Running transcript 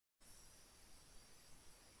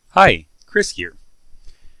Hi, Chris here.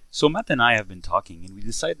 So Matt and I have been talking and we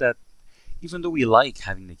decided that even though we like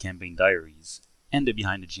having the campaign diaries and the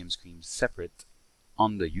behind the GM screens separate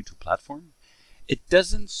on the YouTube platform, it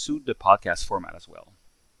doesn't suit the podcast format as well.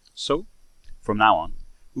 So, from now on,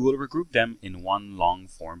 we will regroup them in one long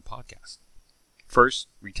form podcast. First,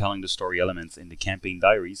 retelling the story elements in the campaign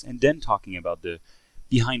diaries and then talking about the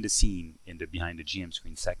behind the scene in the behind the GM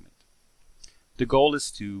screen segment. The goal is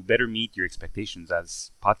to better meet your expectations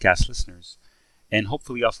as podcast listeners and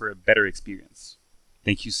hopefully offer a better experience.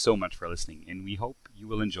 Thank you so much for listening, and we hope you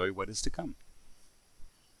will enjoy what is to come.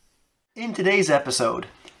 In today's episode,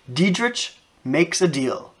 Diedrich makes a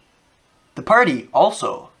deal. The party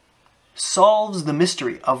also solves the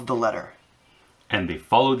mystery of the letter. And they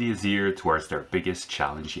follow the Aesir towards their biggest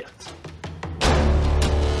challenge yet.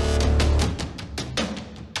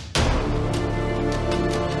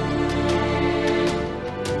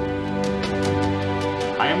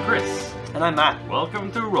 I am Chris. And I'm Matt.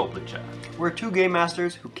 Welcome to Roleplay Chat. We're two game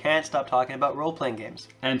masters who can't stop talking about role-playing games.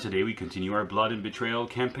 And today we continue our Blood and Betrayal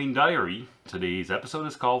campaign diary. Today's episode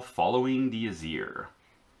is called Following the Aesir.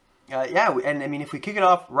 If we kick it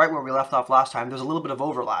off right where we left off last time, there's a little bit of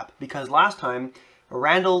overlap. Because last time,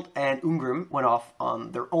 Randall and Ungrim went off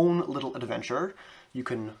on their own little adventure. You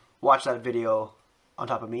can watch that video on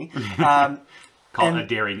top of me. Called A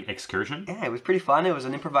Daring Excursion. Yeah, it was pretty fun. It was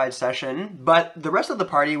an improvised session. But the rest of the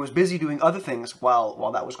party was busy doing other things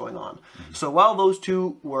while that was going on. Mm-hmm. So while those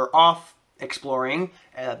two were off exploring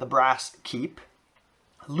the Brass Keep,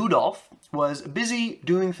 Ludolf was busy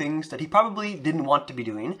doing things that he probably didn't want to be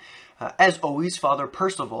doing. As always, Father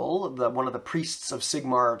Percival, one of the priests of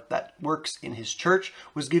Sigmar that works in his church,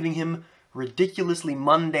 was giving him ridiculously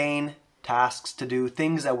mundane tasks to do,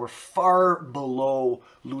 things that were far below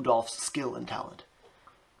Ludolf's skill and talent.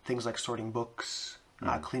 Things like sorting books,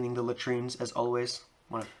 cleaning the latrines, as always,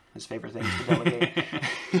 one of his favorite things to delegate.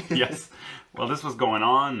 Yes. Well, this was going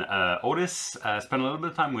on. Otis spent a little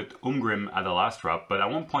bit of time with Ungrim at the last drop, but at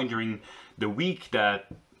one point during the week that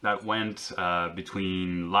went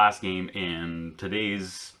between last game and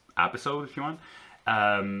today's episode, if you want,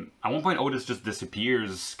 at one point Otis just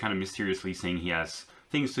disappears, kind of mysteriously, saying he has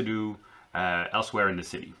things to do elsewhere in the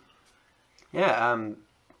city. Yeah,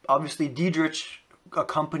 obviously Diedrich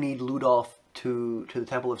accompanied Ludolf to the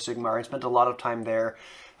Temple of Sigmar and spent a lot of time there.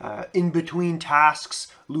 In between tasks,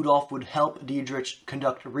 Ludolf would help Diedrich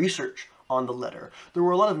conduct research on the letter. There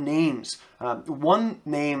were a lot of names. One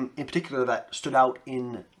name in particular that stood out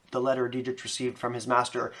in the letter Diedrich received from his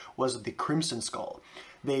master was the Crimson Skull.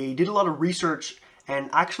 They did a lot of research and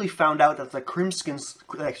actually found out that the Crimson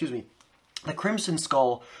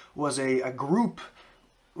Skull was a group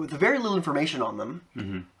with very little information on them.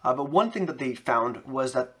 Mm-hmm. But one thing that they found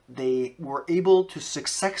was that they were able to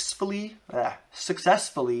successfully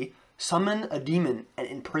summon a demon and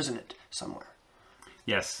imprison it somewhere.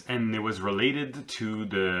 Yes, and it was related to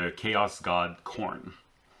the chaos god Khorne.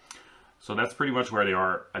 So that's pretty much where they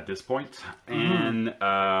are at this point. Mm-hmm.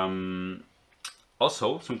 And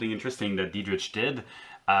also, something interesting that Diedrich did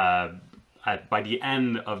by the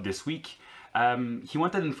end of this week, he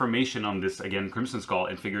wanted information on this, again, Crimson Skull,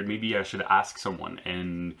 and figured maybe I should ask someone.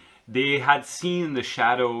 And they had seen in the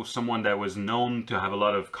shadow someone that was known to have a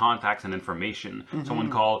lot of contacts and information. Mm-hmm. Someone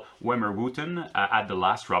called Wemmer Wooten at the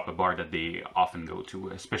last drop, a bar that they often go to,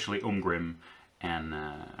 especially Ungrim and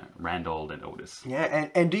Randall and Otis. Yeah,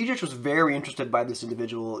 and Diedrich was very interested by this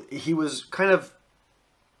individual. He was kind of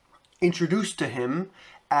introduced to him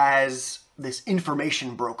as this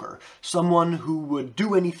information broker, someone who would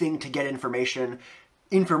do anything to get information.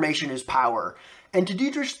 Information is power. And to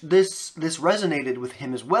Diedrich, this resonated with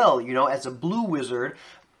him as well. You know, as a blue wizard,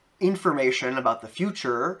 information about the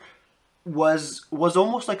future was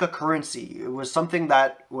almost like a currency. It was something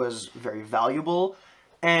that was very valuable.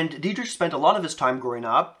 And Diedrich spent a lot of his time growing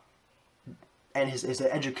up and his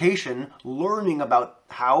education learning about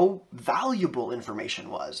how valuable information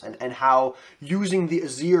was and how using the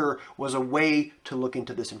Aesir was a way to look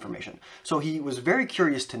into this information. So he was very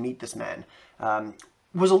curious to meet this man.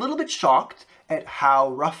 Was a little bit shocked at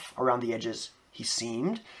how rough around the edges he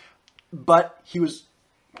seemed, but he was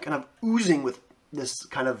kind of oozing with this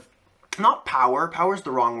kind of, not power's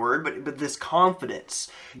the wrong word, but this confidence.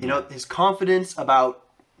 You know, his confidence about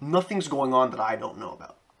nothing's going on that I don't know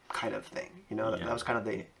about, kind of thing. You know, that was kind of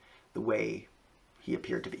the way he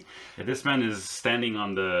appeared to be. Yeah, this man is standing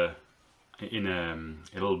in a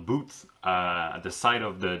little booth at the side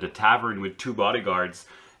of the tavern with two bodyguards,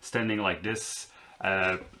 standing like this,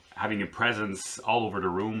 having a presence all over the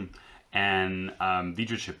room. And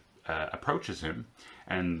Diedrich approaches him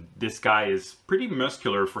And this guy is pretty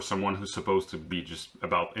muscular for someone who's supposed to be just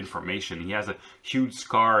about information. He has a huge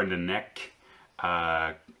scar in the neck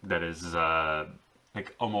that is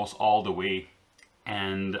like almost all the way.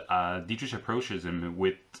 And Dietrich approaches him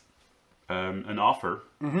with an offer.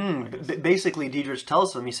 Basically, Dietrich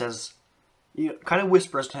tells him, he says, kind of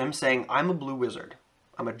whispers to him, saying, I'm a blue wizard.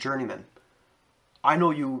 I'm a journeyman. I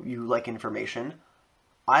know you like information.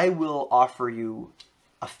 I will offer you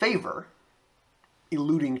a favor,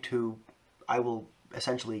 alluding to, I will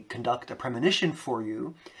essentially conduct a premonition for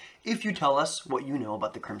you if you tell us what you know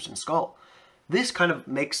about the Crimson Skull. This kind of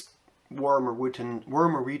makes Wooten's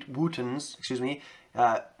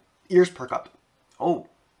ears perk up. Oh,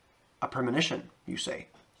 a premonition, you say?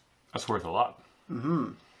 That's worth a lot.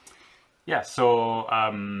 Yeah, so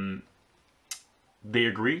they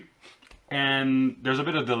agree. And there's a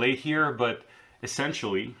bit of delay here, but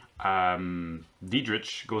essentially,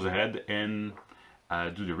 Dietrich goes ahead and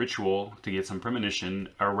do the ritual to get some premonition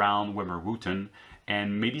around Wimmerwooten,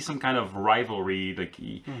 and maybe some kind of rivalry. Like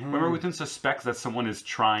Wimmerwooten suspects that someone is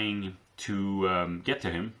trying to get to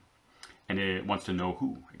him, and it wants to know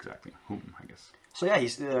whom, I guess. So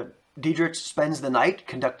yeah, Dietrich spends the night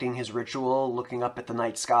conducting his ritual, looking up at the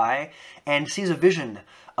night sky, and sees a vision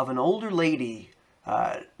of an older lady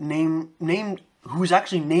who's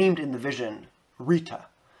actually named in the vision Rita.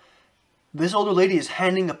 This older lady is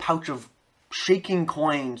handing a pouch of shaking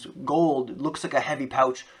coins, gold, it looks like a heavy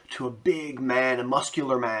pouch, to a big man, a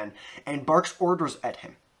muscular man, and barks orders at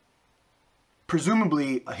him.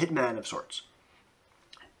 Presumably a hitman of sorts.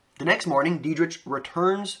 The next morning, Dietrich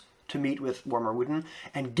returns to meet with Wimmerwooten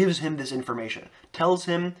and gives him this information. Tells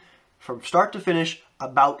him from start to finish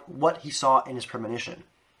about what he saw in his premonition.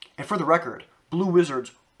 And for the record, blue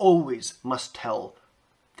wizards always must tell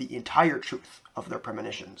the entire truth of their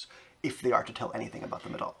premonitions if they are to tell anything about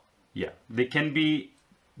them at all. Yeah, they can be,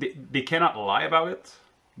 they cannot lie about it,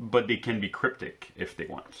 but they can be cryptic if they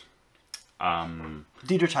want.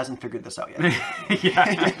 Dietrich hasn't figured this out yet.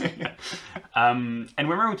 Yeah. And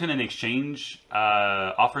Wimmerwooten in exchange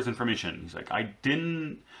offers information. He's like, I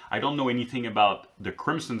don't know anything about the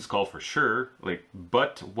Crimson Skull for sure,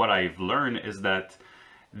 but what I've learned is that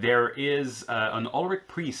there is an Ulrich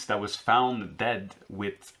priest that was found dead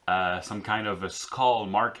with some kind of a skull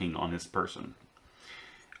marking on his person.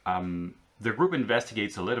 The group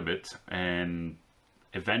investigates a little bit and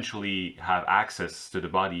eventually have access to the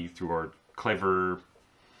body through our clever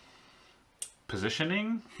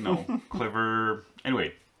positioning.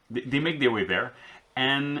 Anyway, they make their way there,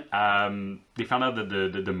 and they found out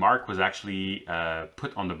that the mark was actually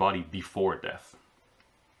put on the body before death.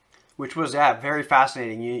 Which was, very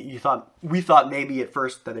fascinating. We thought maybe at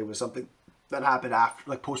first that it was something that happened after,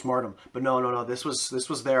 like post-mortem, but no. This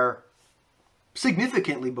was there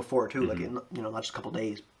significantly before too, like not just a couple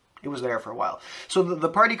days. It was there for a while. So the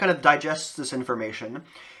party kind of digests this information,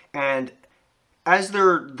 and as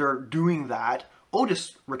they're doing that,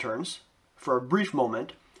 Otis returns for a brief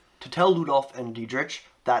moment to tell Ludolf and Dietrich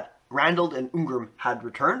that Randall and Ungrim had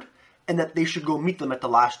returned, and that they should go meet them at the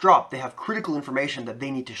last drop. They have critical information that they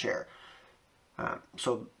need to share.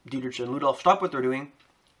 So Dietrich and Ludolf stop what they're doing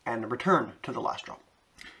and return to the last drop.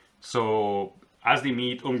 So as they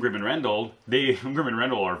meet Ungrim and Randall, Ungrim and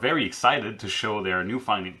Randall are very excited to show their new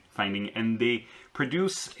finding, and they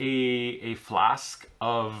produce a flask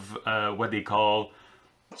of what they call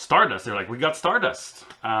Stardust. They're like, we got Stardust.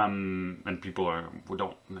 And people are,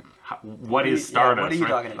 what is Stardust? What are you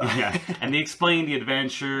talking about? Yeah. And they explain the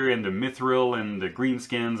adventure and the mithril and the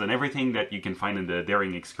greenskins and everything that you can find in the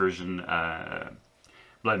Daring Excursion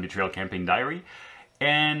Blood and Betrayal campaign diary.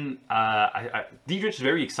 And Dietrich is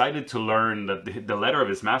very excited to learn that the letter of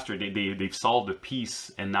his master, they've solved the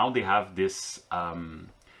piece, and now they have this,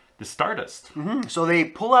 this Stardust. So they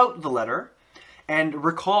pull out the letter and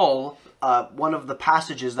recall one of the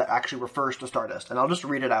passages that actually refers to Stardust. And I'll just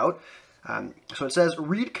read it out. So it says,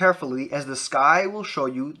 read carefully, as the sky will show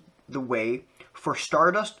you the way, for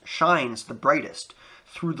Stardust shines the brightest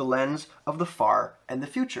through the lens of the far and the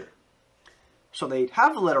future. So they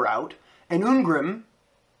have the letter out, and Ungrim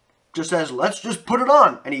just says, let's just put it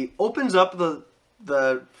on. And he opens up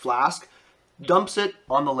the flask, dumps it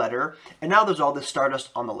on the letter, and now there's all this Stardust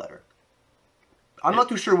on the letter. I'm not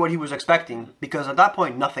too sure what he was expecting, because at that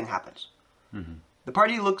point, nothing happens. The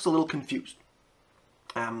party looks a little confused.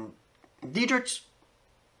 Dietrich's,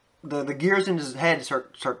 the gears in his head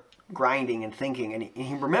start grinding and thinking, and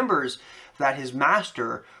he remembers that his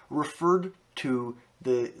master referred to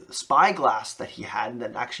the spyglass that he had, and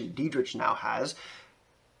that actually Dietrich now has,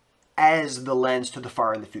 as the lens to the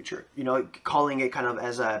far and the future. Calling it kind of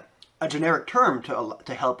as a generic term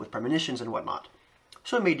to help with premonitions and whatnot.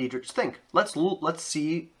 So it made Dietrich think, let's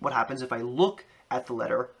see what happens if I look at the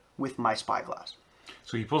letter with my spyglass.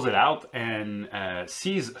 So he pulls it out and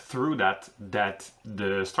sees through that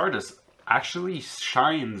the stardust actually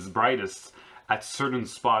shines brightest at certain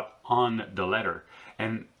spot on the letter.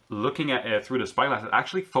 And looking at it through the spyglass, it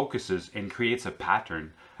actually focuses and creates a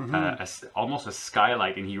pattern, almost a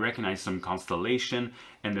skylight. And he recognized some constellation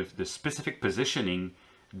and the specific positioning.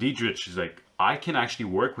 Dietrich is like, I can actually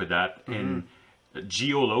work with that and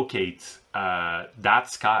geolocate that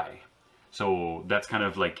sky. So that's kind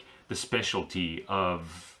of like the specialty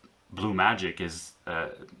of blue magic, is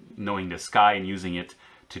knowing the sky and using it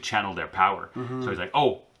to channel their power. So he's like,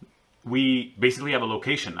 oh, we basically have a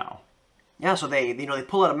location now. Yeah, so they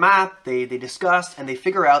pull out a map, they discuss, and they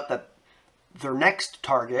figure out that their next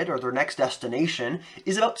target or their next destination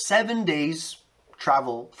is about 7 days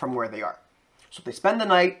travel from where they are. So they spend the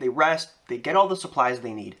night, they rest, they get all the supplies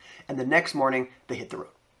they need, and the next morning they hit the road.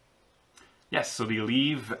 Yes, so they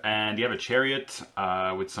leave and they have a chariot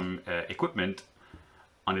with some equipment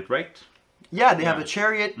on it, right? Yeah, they have a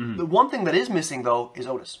chariot. The one thing that is missing, though, is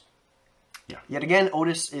Otis. Yeah. Yet again,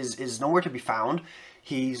 Otis is nowhere to be found.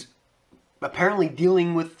 He's apparently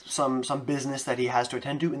dealing with some business that he has to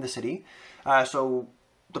attend to in the city. So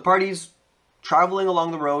the party's traveling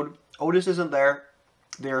along the road. Otis isn't there.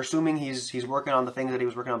 They're assuming he's working on the things that he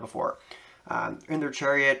was working on before. In their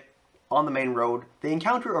chariot, on the main road, they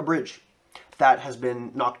encounter a bridge that has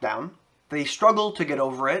been knocked down. They struggle to get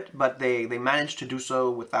over it, but they manage to do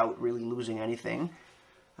so without really losing anything.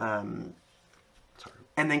 And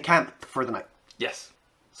then camp for the night. Yes.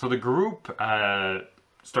 So the group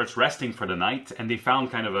starts resting for the night, and they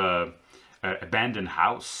found kind of a abandoned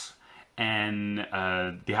house, and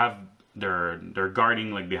they're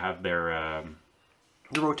guarding, like they have their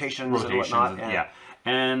the rotations and whatnot. Yeah.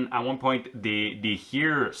 And at one point, they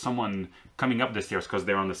hear someone coming up the stairs because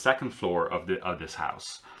they're on the second floor of this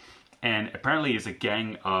house, and apparently it's a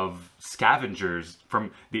gang of scavengers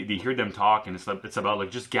from. They hear them talk, and it's about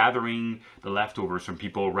like just gathering the leftovers from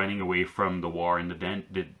people running away from the war and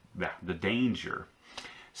the danger.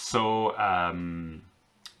 So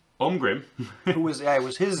Omgrim, it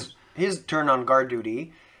was his turn on guard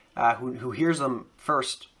duty, who hears them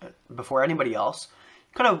first before anybody else,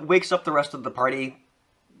 kind of wakes up the rest of the party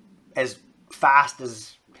as fast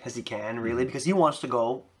as he can, really, because he wants to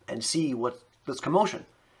go and see what's this commotion.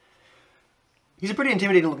 He's a pretty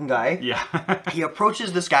intimidating looking guy. Yeah. He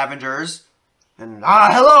approaches the scavengers and,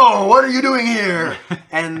 hello, what are you doing here?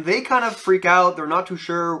 And they kind of freak out. They're not too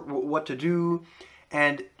sure what to do.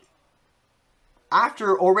 And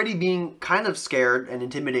after already being kind of scared and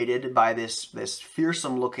intimidated by this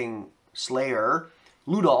fearsome looking slayer,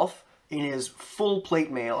 Ludolf, in his full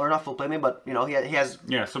plate mail, or not full plate mail, but he has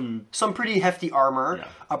some pretty hefty armor,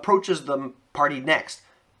 approaches the party next.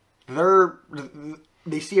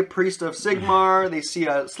 They see a priest of Sigmar, they see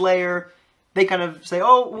a slayer, they kind of say,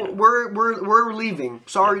 "Oh, we're leaving.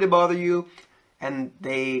 Sorry to bother you," and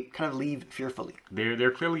they kind of leave fearfully.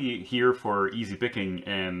 They're clearly here for easy picking,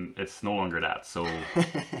 and it's no longer that. So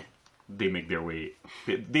they make their way.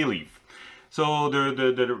 They leave. So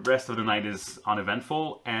the rest of the night is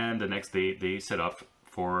uneventful, and the next day they set off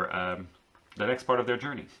for the next part of their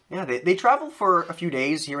journey. Yeah, they travel for a few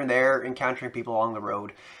days here and there, encountering people along the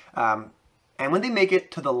road. And when they make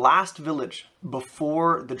it to the last village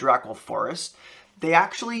before the Drakwolf Forest, they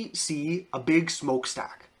actually see a big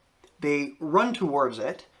smokestack. They run towards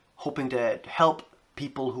it, hoping to help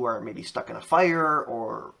people who are maybe stuck in a fire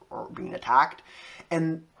or being attacked.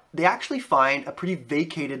 And they actually find a pretty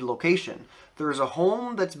vacated location. There's a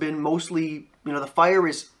home that's been mostly, the fire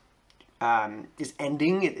is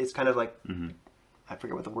ending. It's kind of like, I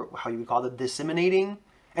forget how you would call it, disseminating.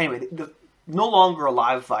 Anyway, no longer a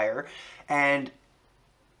live fire. And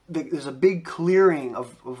there's a big clearing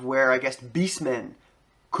of where, I guess, beastmen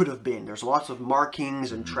could have been. There's lots of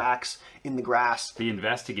markings and tracks in the grass. They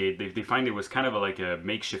investigate. They find it was kind of like a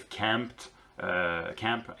makeshift camp,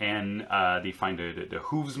 and they find the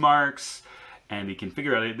hooves marks, and they can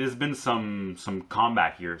figure out there's been some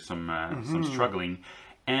combat here, some struggling,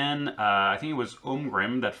 and I think it was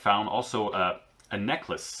Omgrim that found also a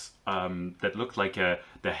necklace that looked like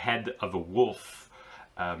the head of a wolf,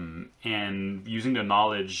 and using the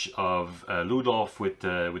knowledge of Ludolf with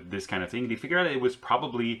this kind of thing, they figured out it was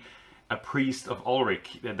probably a priest of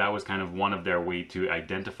Ulrich. That was kind of one of their way to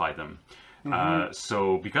identify them.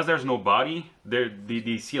 So because there's no body,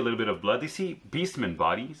 they see a little bit of blood. They see beastmen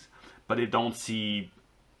bodies, but they don't see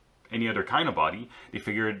any other kind of body. They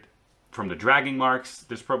figured from the dragging marks,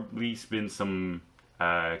 there's probably been some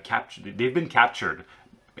capture. They've been captured.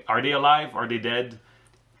 Are they alive? Are they dead?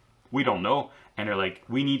 We don't know. and they're like,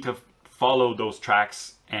 we need to follow those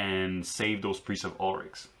tracks and save those priests of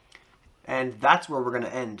Ulrich. And that's where we're going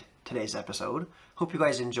to end today's episode. Hope you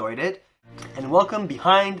guys enjoyed it. And welcome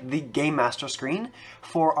behind the Game Master screen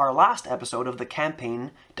for our last episode of the Campaign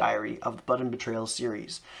Diary of the Blood and Betrayal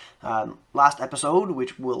series. Last episode,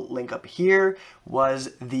 which we'll link up here, was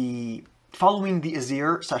the following the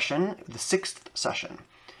Azyr session, the 6th session.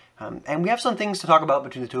 And we have some things to talk about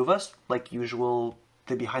between the two of us. Like usual,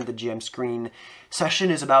 the Behind the GM screen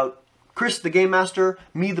session is about Chris, the Game Master,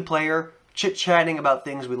 me, the player, chit-chatting about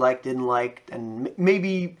things we liked, didn't like, and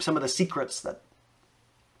maybe some of the secrets that,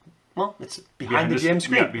 well, it's behind the GM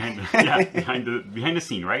screen. Behind the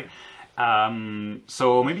scene, right?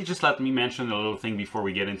 So maybe just let me mention a little thing before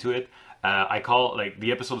we get into it.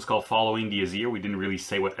 The episode is called Following the Azyr. We didn't really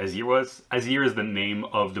say what Azyr was. Azyr is the name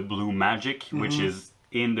of the blue magic, which is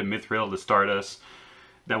in the Mithril, the Stardust,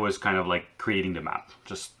 that was kind of like creating the map.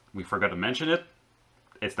 Just, we forgot to mention it.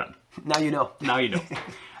 It's done. Now you know. Now you know.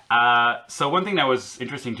 So one thing that was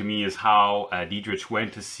interesting to me is how Dietrich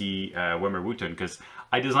went to see Wimmer Wooten, because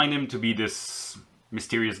I designed him to be this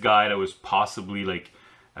mysterious guy that was possibly like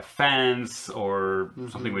a fence or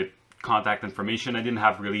something with contact information. I didn't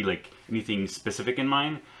have really like anything specific in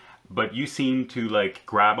mind, but you seemed to like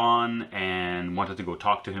grab on and wanted to go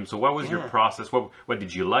talk to him. So what was your process? What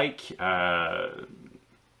did you like?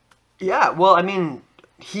 Yeah, well, I mean,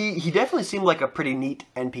 he definitely seemed like a pretty neat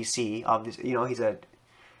NPC. Obviously, you know, he's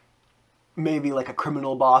maybe like a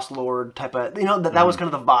criminal boss lord type of, you know, that was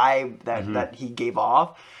kind of the vibe that he gave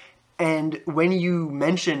off. And when you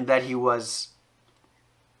mentioned that he was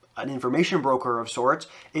an information broker of sorts,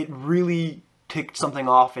 it really ticked something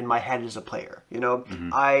off in my head as a player. You know,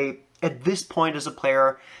 at this point as a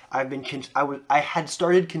player, I had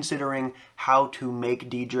started considering how to make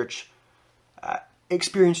Dietrich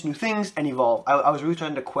experience new things and evolve. I was really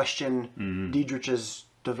trying to question Dietrich's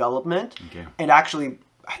development, and actually,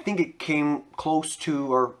 I think it came close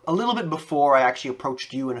to, or a little bit before, I actually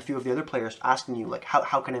approached you and a few of the other players asking you, like,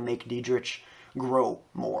 how can I make Dietrich grow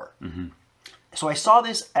more? So I saw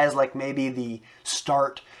this as like maybe the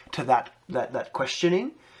start to that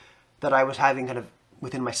questioning that I was having kind of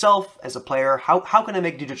within myself as a player. How can I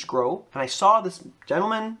make Dietrich grow? And I saw this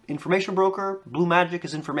gentleman, information broker, blue magic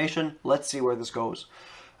is information. Let's see where this goes.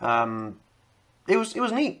 It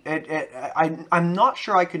was neat. I'm not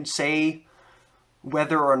sure I could say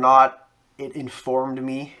whether or not it informed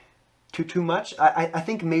me too much. I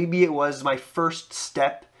think maybe it was my first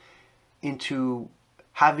step into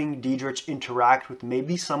having Dietrich interact with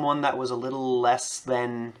maybe someone that was a little less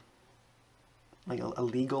than like a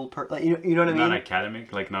legal person. You know what I mean? Not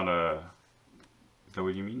academic, like not a... Is that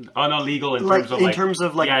what you mean? Oh, not legal in terms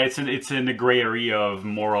of like... Yeah, it's in the gray area of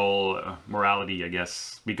morality, I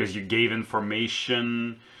guess, because you gave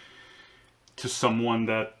information to someone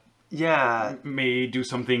that may do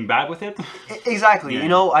something bad with it. Exactly. You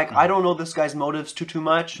know, like I don't know this guy's motives too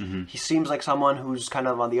much. He seems like someone who's kind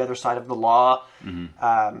of on the other side of the law.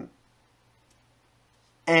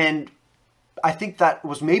 And I think that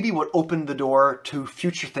was maybe what opened the door to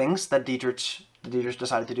future things that Dietrich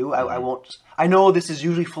decided to do. I know this is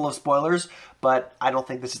usually full of spoilers, but I don't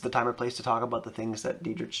think this is the time or place to talk about the things that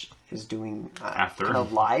Dietrich is doing after kind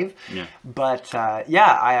of live. But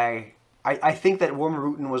I think that Wimmer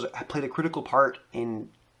Wooten played a critical part in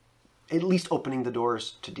at least opening the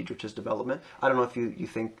doors to Dietrich's development. I don't know if you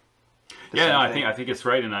think. I think it's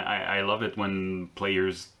right, and I love it when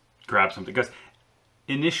players grab something, because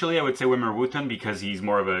initially I would say Wimmer Wooten because he's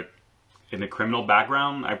more of in a criminal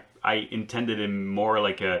background. I intended him more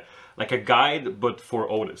like a guide, but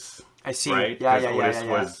for Otis. I see. Right? Because Otis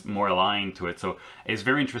was more aligned to it. So it's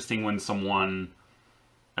very interesting when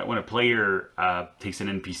when a player takes an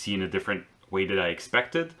NPC in a different way that I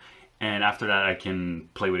expected, and after that I can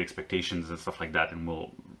play with expectations and stuff like that, and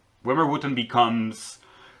Wimmer Wooten becomes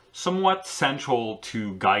somewhat central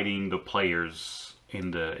to guiding the players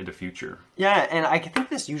in the future. Yeah, and I think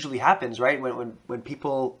this usually happens, right? When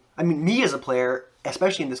people, I mean, me as a player,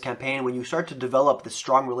 especially in this campaign, when you start to develop this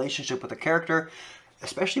strong relationship with a character,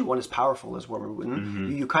 especially one as powerful as Wimmer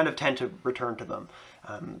Wooten, you kind of tend to return to them.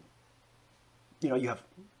 You know, you have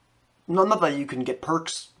not that you can get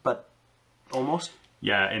perks, but almost.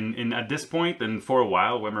 Yeah, and at this point, and for a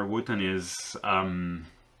while, Wimmer Wooten is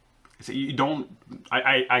so you don't.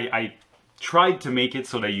 I tried to make it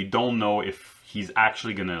so that you don't know if he's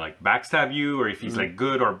actually gonna like backstab you, or if he's like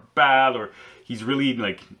good or bad, or he's really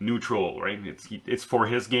like neutral, right? It's for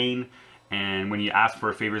his gain, and when you ask for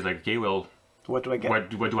a favor, it's like, okay, well, what do I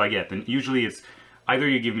get? What do I get? And usually it's either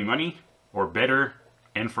you give me money or better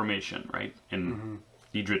information, right? And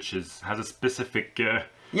Dietrich has a specific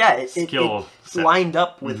Yeah, it skill set. lined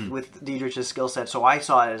up with Dietrich's skill set, so I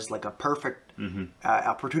saw it as like a perfect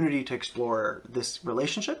opportunity to explore this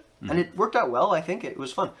relationship, and it worked out well. I think it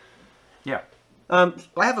was fun. Yeah. I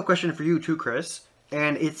have a question for you too, Chris,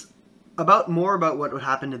 and it's more about what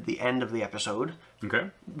happened at the end of the episode, Okay.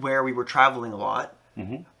 where we were traveling a lot.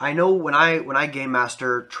 I know when I game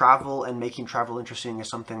master, travel and making travel interesting is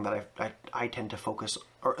something that I tend to focus,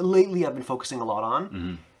 or lately I've been focusing a lot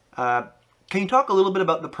on. Can you talk a little bit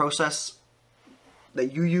about the process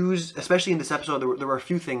that you use, especially in this episode? There were a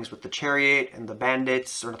few things with the chariot and the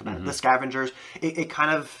bandits, or the scavengers. It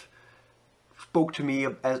kind of spoke to me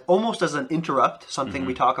as almost as an interrupt, something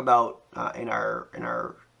we talk about in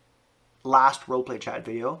our last roleplay chat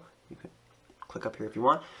video. You can click up here if you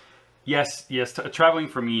want. Yes. Traveling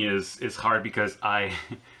for me is hard because I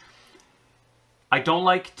don't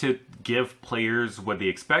like to give players what they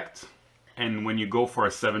expect, and when you go for a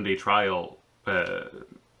 7-day trial,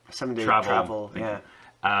 7-day travel, thing,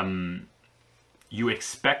 yeah. You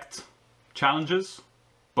expect challenges,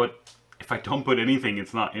 but if I don't put anything,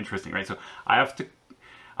 it's not interesting, right? So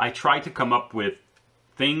I try to come up with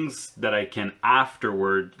things that I can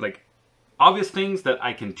afterward, like obvious things that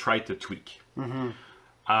I can try to tweak.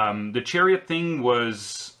 The chariot thing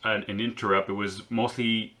was an interrupt. It was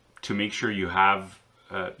mostly to make sure you have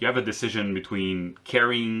a decision between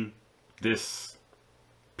carrying this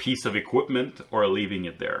piece of equipment or leaving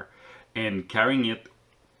it there, and carrying it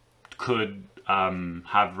could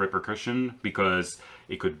have repercussion because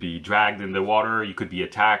it could be dragged in the water, you could be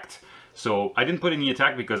attacked. So I didn't put any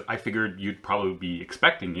attack because I figured you'd probably be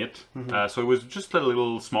expecting it. So it was just a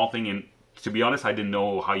little small thing, and to be honest, I didn't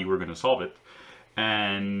know how you were going to solve it.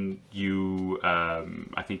 And I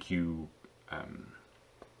think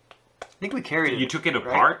we carried it. You took it right?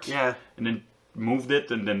 apart, yeah, and then moved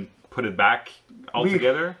it, and then put it back all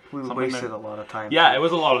together. We wasted a lot of time. Yeah, it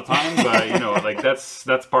was a lot of time, but like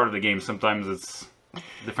that's part of the game. Sometimes it's a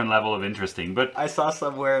different level of interesting. But I saw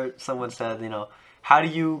somewhere someone said, how do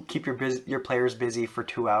you keep your players busy for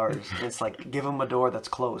 2 hours? And it's like, give them a door that's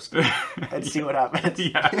closed and see what happens.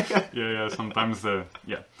 yeah. Sometimes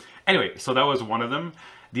yeah. Anyway, so that was one of them.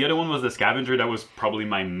 The other one was the scavenger. That was probably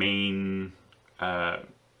my main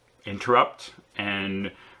interrupt,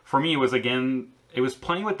 and for me, it was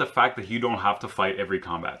playing with the fact that you don't have to fight every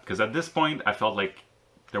combat. Because at this point, I felt like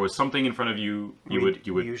there was something in front of you. You would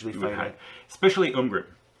usually fight hide, it. especially Umgrim.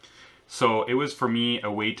 So it was for me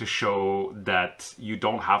a way to show that you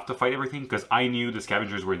don't have to fight everything. Because I knew the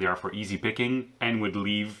scavengers were there for easy picking and would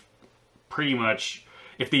leave pretty much.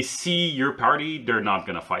 If they see your party, they're not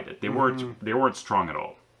gonna fight it. They weren't strong at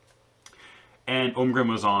all. And Umgrim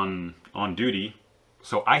was on duty,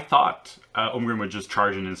 so I thought Umgrim would just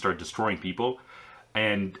charge in and start destroying people.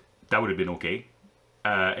 And that would have been okay.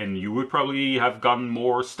 And you would probably have gotten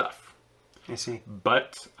more stuff. I see.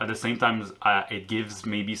 But at the same time, it gives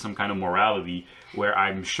maybe some kind of morality where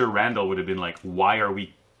I'm sure Randall would have been like, why are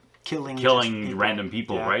we killing random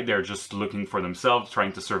people, yeah. right? They're just looking for themselves,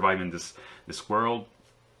 trying to survive in this world.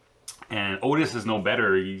 And Otis is no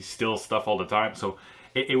better. He steals stuff all the time. So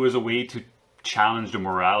it was a way to challenge the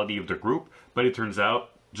morality of the group. But it turns out,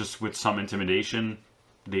 just with some intimidation,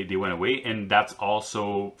 they went away, and that's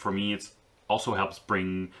also, for me, it's also helps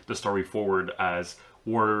bring the story forward as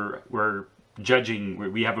we're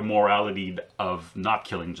judging, we have a morality of not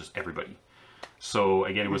killing just everybody. So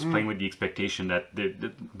again, it was playing with the expectation that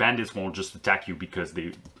the bandits won't just attack you because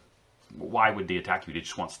why would they attack you? They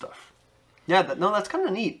just want stuff. Yeah, that's kind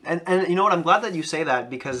of neat. And you know what, I'm glad that you say that,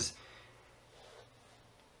 because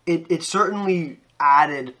it certainly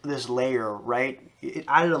added this layer, right? It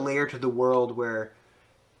added a layer to the world where,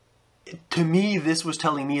 to me, this was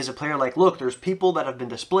telling me as a player, like, look, there's people that have been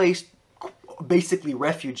displaced, basically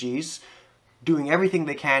refugees, doing everything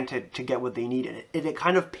they can to get what they need. And it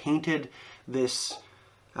kind of painted this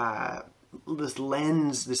this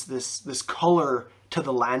lens, this color to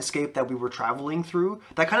the landscape that we were traveling through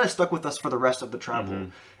that kind of stuck with us for the rest of the travel.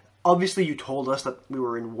 Obviously, you told us that we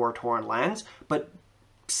were in war-torn lands, but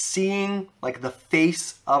seeing like the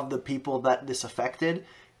face of the people that this affected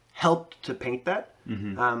helped to paint that. I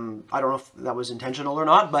don't know if that was intentional or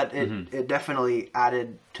not, but it definitely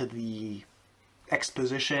added to the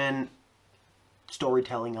exposition,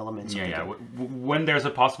 storytelling elements. Yeah. When there's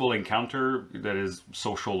a possible encounter that is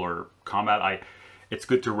social or combat, it's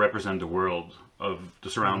good to represent the world of the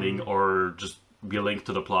surrounding or just be linked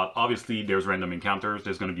to the plot. Obviously, there's random encounters.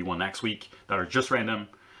 There's going to be one next week that are just random,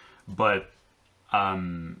 but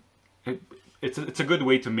it's a good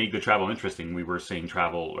way to make the travel interesting. We were saying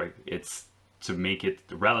travel, right? It's to make it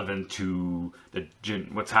relevant to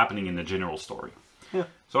what's happening in the general story. Yeah.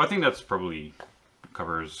 So I think that's probably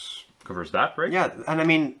covers that, right? Yeah, and I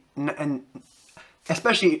mean, and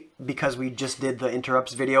especially because we just did the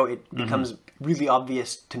interrupts video, it becomes really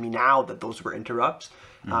obvious to me now that those were interrupts.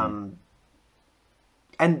 And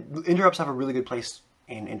interrupts have a really good place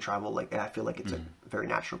in travel. Like, I feel like it's a very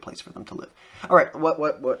natural place for them to live. All right,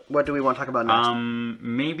 what do we want to talk about next?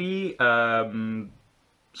 Maybe.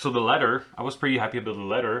 So the letter, I was pretty happy about the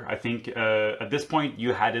letter. I think at this point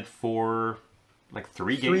you had it for like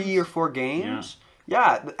 3 games. 3 or 4 games.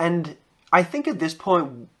 Yeah, and I think at this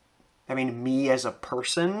point, I mean, me as a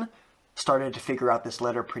person started to figure out this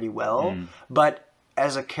letter pretty well. But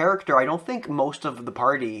as a character, I don't think most of the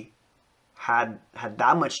party had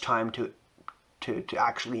that much time to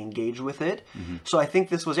actually engage with it. So I think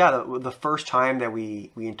this was the first time that we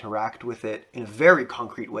interact with it in a very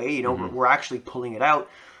concrete way. You know, we're actually pulling it out.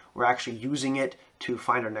 We're actually using it to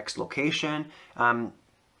find our next location.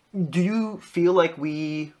 Do you feel like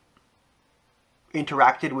we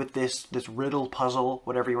interacted with this riddle, puzzle,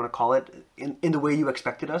 whatever you want to call it, in the way you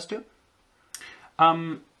expected us to?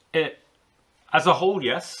 As a whole,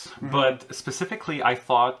 yes. But specifically, I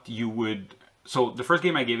thought you would... So the first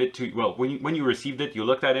game I gave it to... Well, when you received it, you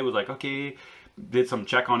looked at it, was like, okay, did some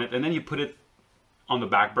check on it, and then you put it on the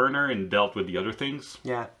back burner and dealt with the other things.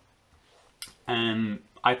 Yeah. And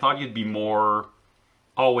I thought you'd be more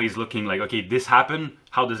always looking like, okay, this happened,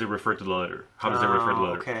 how does it refer to the letter? How does it refer to the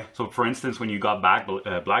letter? Okay. So for instance, when you got back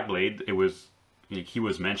Blackblade, it was... he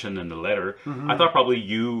was mentioned in the letter. I thought probably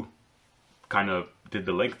you kind of did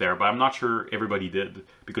the link there, but I'm not sure everybody did,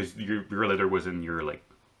 because your letter was in your like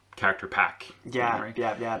character pack. Yeah, right?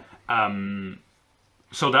 yeah.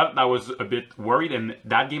 So that was a bit worried, and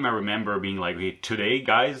that game I remember being like, okay, today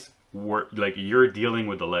guys, you're dealing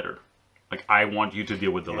with the letter. Like, I want you to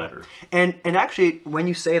deal with the letter. And actually, when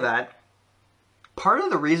you say that, part of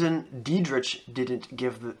the reason Diedrich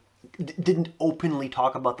didn't openly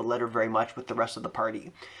talk about the letter very much with the rest of the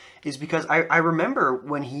party is because I remember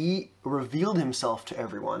when he revealed himself to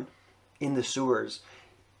everyone in the sewers,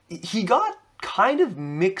 he got kind of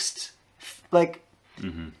mixed, like,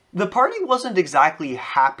 the party wasn't exactly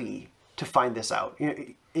happy to find this out.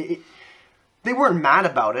 They weren't mad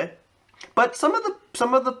about it, but some of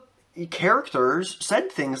the characters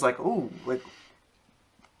said things like, "Oh, like,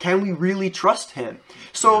 can we really trust him?"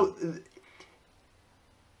 So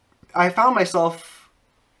I found myself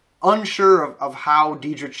unsure of how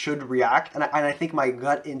Diedrich should react, and I think my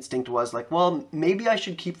gut instinct was like, well, maybe I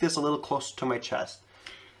should keep this a little close to my chest.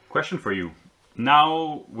 Question for you.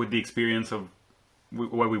 Now, with the experience of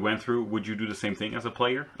what we went through, would you do the same thing as a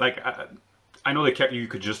player? Like, I know that you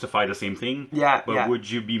could justify the same thing, but would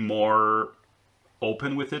you be more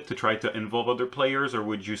open with it to try to involve other players, or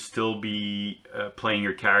would you still be playing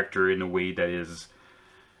your character in a way that is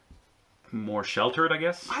more sheltered, I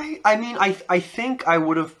guess? I mean, I think I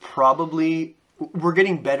would have probably... We're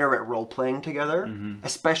getting better at role-playing together,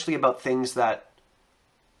 especially about things that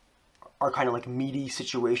are kind of like meaty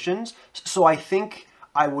situations. So I think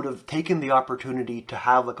I would have taken the opportunity to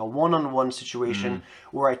have like a one-on-one situation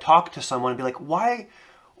where I talk to someone and be like, why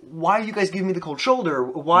you guys give me the cold shoulder?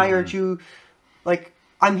 Why aren't you... Like,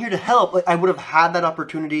 I'm here to help. Like, I would have had that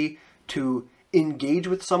opportunity to engage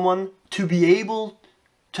with someone, to be able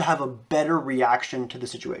to have a better reaction to the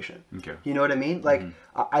situation. Okay. You know what I mean? Like,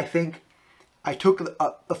 I think I took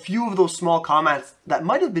a few of those small comments that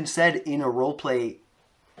might have been said in a roleplay,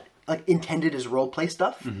 like intended as roleplay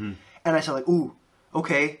stuff. And I said like, ooh,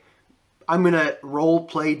 okay, I'm going to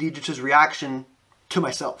roleplay Diedrich's reaction to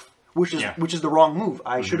myself, which is the wrong move.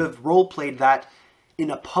 I should have roleplayed that in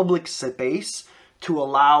a public space to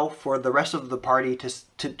allow for the rest of the party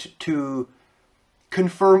to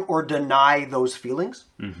confirm or deny those feelings.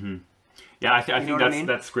 Yeah, I think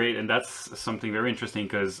that's great, and that's something very interesting,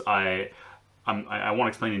 because I won't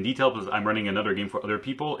explain in detail because I'm running another game for other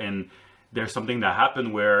people, and there's something that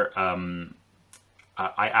happened where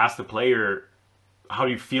I asked the player, how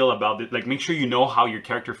do you feel about it? Like, make sure you know how your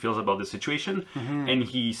character feels about the situation, and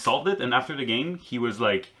he solved it. And after the game, he was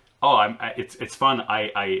like, "Oh, it's fun.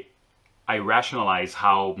 I rationalize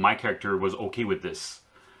how my character was okay with this,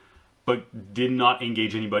 but did not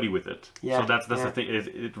engage anybody with it." So that's the thing.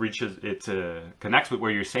 It connects with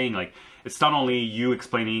where you're saying, like, it's not only you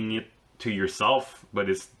explaining it to yourself, but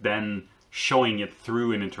it's then showing it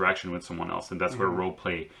through an interaction with someone else, and that's where role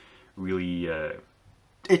play really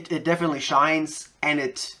it definitely shines, and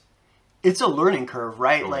it's a learning curve,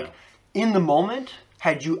 right? Like, in the moment,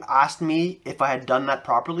 had you asked me if I had done that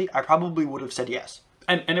properly, I probably would have said yes.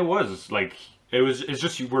 And it was like, it's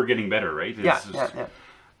just we're getting better, right? Yeah.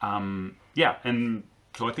 And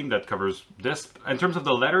so I think that covers this. In terms of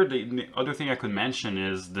the letter, the other thing I could mention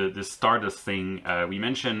is the Stardust thing. We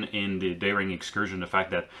mentioned in the Daring Excursion the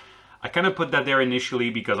fact that I kind of put that there initially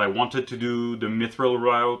because I wanted to do the Mithril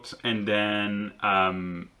route, and then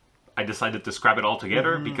I decided to scrap it all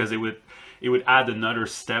together because it would add another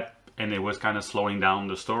step, and it was kind of slowing down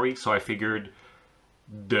the story. So I figured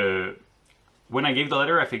when I gave the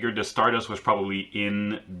letter, I figured the Stardust was probably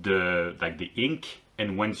in the ink,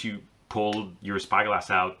 and once you pulled your spyglass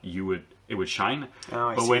out, it would shine.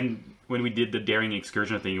 Oh, but when we did the Daring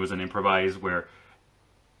Excursion thing, it was an improvise where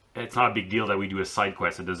it's not a big deal that we do a side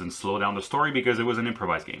quest. It doesn't slow down the story because it was an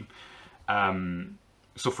improvised game.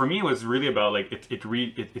 So for me, it was really about like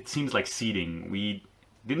it seems like seeding. We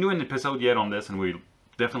didn't do an episode yet on this, and we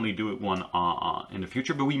definitely do it one in the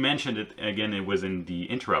future. But we mentioned it again. It was in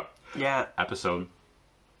the Interrupt episode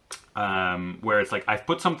where it's like I've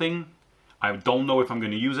put something. I don't know if I'm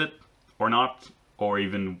going to use it or not, or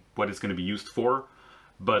even what it's going to be used for,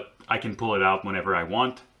 but I can pull it out whenever I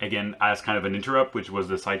want. Again, as kind of an interrupt, which was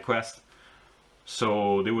the side quest.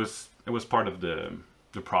 So it was part of the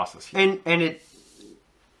process here.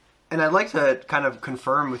 And I'd like to kind of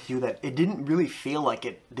confirm with you that it didn't really feel like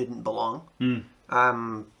it didn't belong.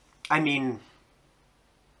 I mean,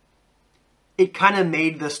 it kind of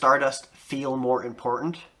made the Stardust feel more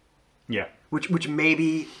important. Yeah. Which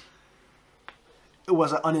maybe it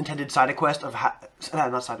was an unintended side quest of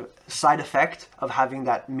side effect of having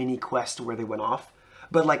that mini quest where they went off.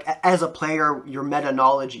 But like as a player, your meta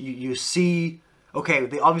knowledge, you see, okay,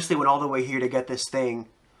 they obviously went all the way here to get this thing,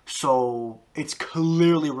 so it's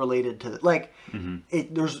clearly related to like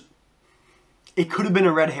it could have been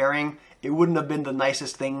a red herring. It wouldn't have been the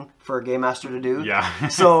nicest thing for a game master to do. Yeah.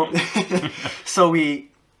 So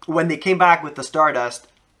when they came back with the Stardust,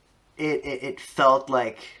 it felt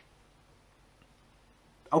like,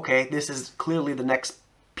 okay, this is clearly the next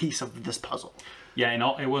piece of this puzzle. Yeah, and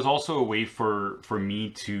it was also a way for me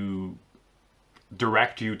to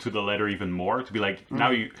direct you to the letter even more, to be like,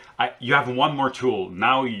 now you have one more tool.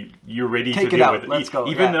 Now you're ready to deal with it. Let's go.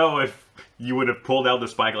 Even though if you would have pulled out the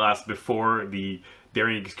spyglass before the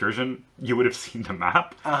Daring Excursion, you would have seen the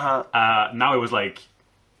map. Now it was like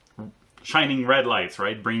shining red lights,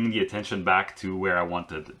 right? Bringing the attention back to where I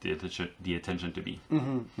wanted the attention to be.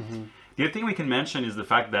 The other thing we can mention is the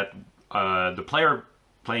fact that the player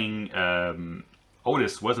playing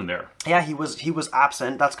Otis wasn't there. Yeah, he was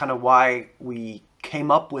absent. That's kind of why we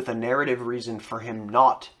came up with a narrative reason for him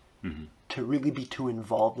not to really be too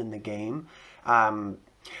involved in the game.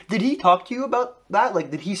 Did he talk to you about that?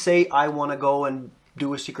 Like, did he say, I want to go and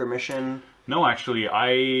do a secret mission? No, actually,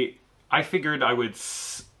 I figured I would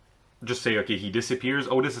just say, okay, he disappears.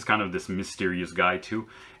 Otis is kind of this mysterious guy too.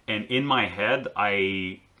 And in my head,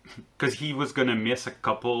 because he was going to miss a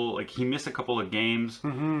couple, like he missed a couple of games.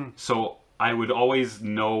 So I would always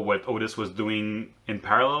know what Otis was doing in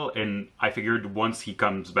parallel. And I figured once he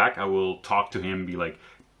comes back, I will talk to him, be like,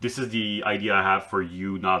 this is the idea I have for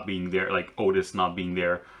you not being there, like Otis not being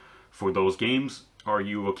there for those games. Are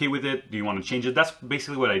you okay with it? Do you want to change it? That's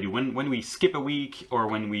basically what I do. When we skip a week, or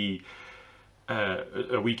when we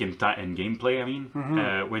a week in gameplay, I mean,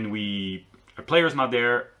 when a player's not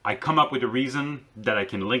there, I come up with a reason that I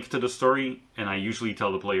can link to the story, and I usually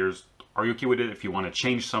tell the players, are you okay with it? If you want to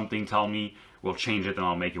change something, tell me. We'll change it and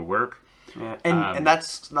I'll make it work. Yeah. And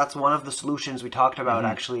that's one of the solutions we talked about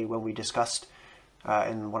actually when we discussed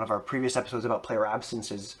in one of our previous episodes about player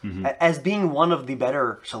absences as being one of the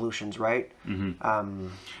better solutions, right?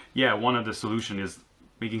 Yeah, one of the solution is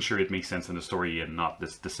making sure it makes sense in the story and not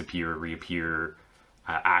this disappear, reappear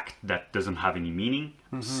act that doesn't have any meaning.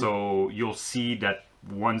 So you'll see that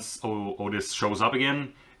once Otis shows up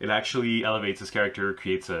again, it actually elevates his character,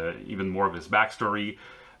 creates even more of his backstory,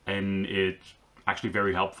 and it's actually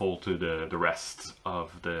very helpful to the rest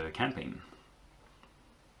of the campaign.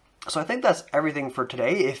 So I think that's everything for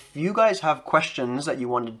today. If you guys have questions that you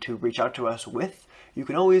wanted to reach out to us with, you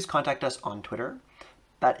can always contact us on Twitter.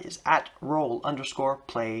 That is at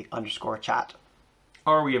roll_play_chat.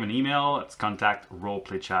 Or we have an email. It's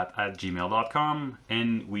contact@roleplaychat@gmail.com,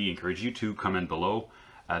 and we encourage you to comment below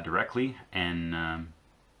directly, and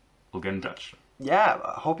we'll get in touch. Yeah,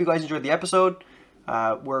 I hope you guys enjoyed the episode.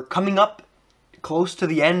 We're coming up close to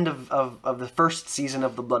the end of the first season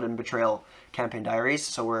of the Blood and Betrayal campaign diaries,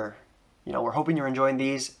 so we're hoping you're enjoying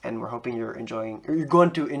these, and we're hoping you're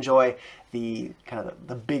going to enjoy the kind of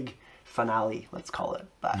the big finale, let's call it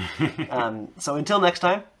that. So until next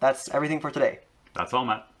time, that's everything for today. That's all,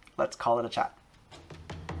 Matt. Let's call it a chat.